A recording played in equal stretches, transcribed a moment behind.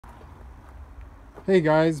Hey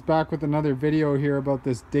guys, back with another video here about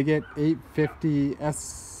this Digit 850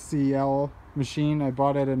 SCL machine I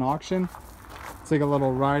bought at an auction. It's like a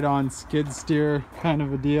little ride-on skid steer kind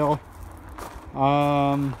of a deal.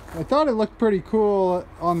 I thought it looked pretty cool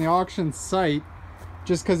on the auction site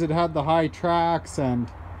just because it had the high tracks, and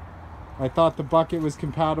I thought the bucket was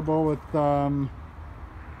compatible with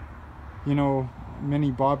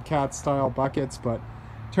mini Bobcat style buckets, but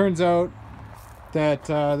turns out that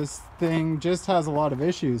this thing just has a lot of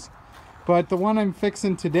issues. But the one I'm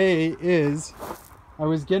fixing today is I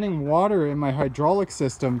was getting water in my hydraulic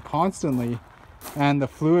system constantly, and the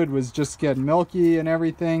fluid was just getting milky and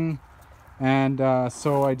everything, and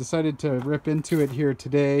so I decided to rip into it here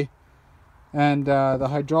today. And the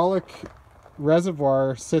hydraulic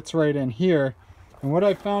reservoir sits right in here, and what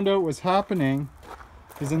I found out was happening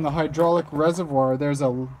is in the hydraulic reservoir there's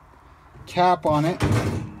a cap on it.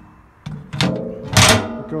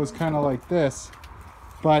 Goes kind of like this,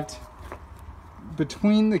 but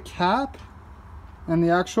between the cap and the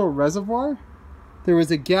actual reservoir there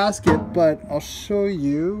was a gasket, but I'll show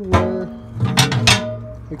you where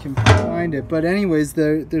I can find it. But anyways,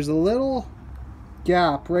 there's a little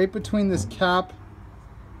gap right between this cap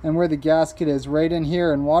and where the gasket is, right in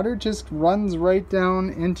here, and water just runs right down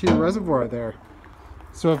into your reservoir there.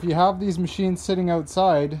 So if you have these machines sitting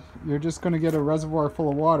outside, you're just going to get a reservoir full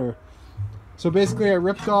of water. So basically I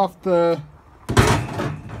ripped off the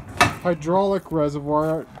hydraulic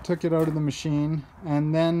reservoir, took it out of the machine,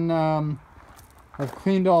 and then I've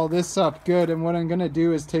cleaned all this up good, and what I'm going to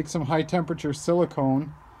do is take some high temperature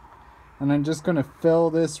silicone and I'm just going to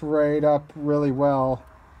fill this right up really well,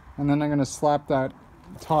 and then I'm going to slap that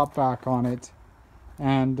top back on it,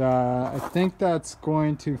 and I think that's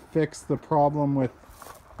going to fix the problem with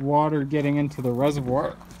water getting into the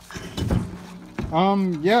reservoir.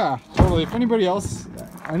 Yeah, totally. If anybody else,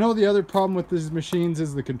 I know the other problem with these machines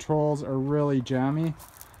is the controls are really jammy,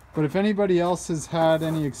 but if anybody else has had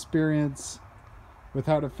any experience with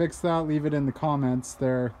how to fix that, leave it in the comments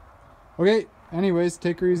there. Okay, anyways,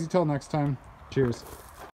 take her easy till next time. Cheers.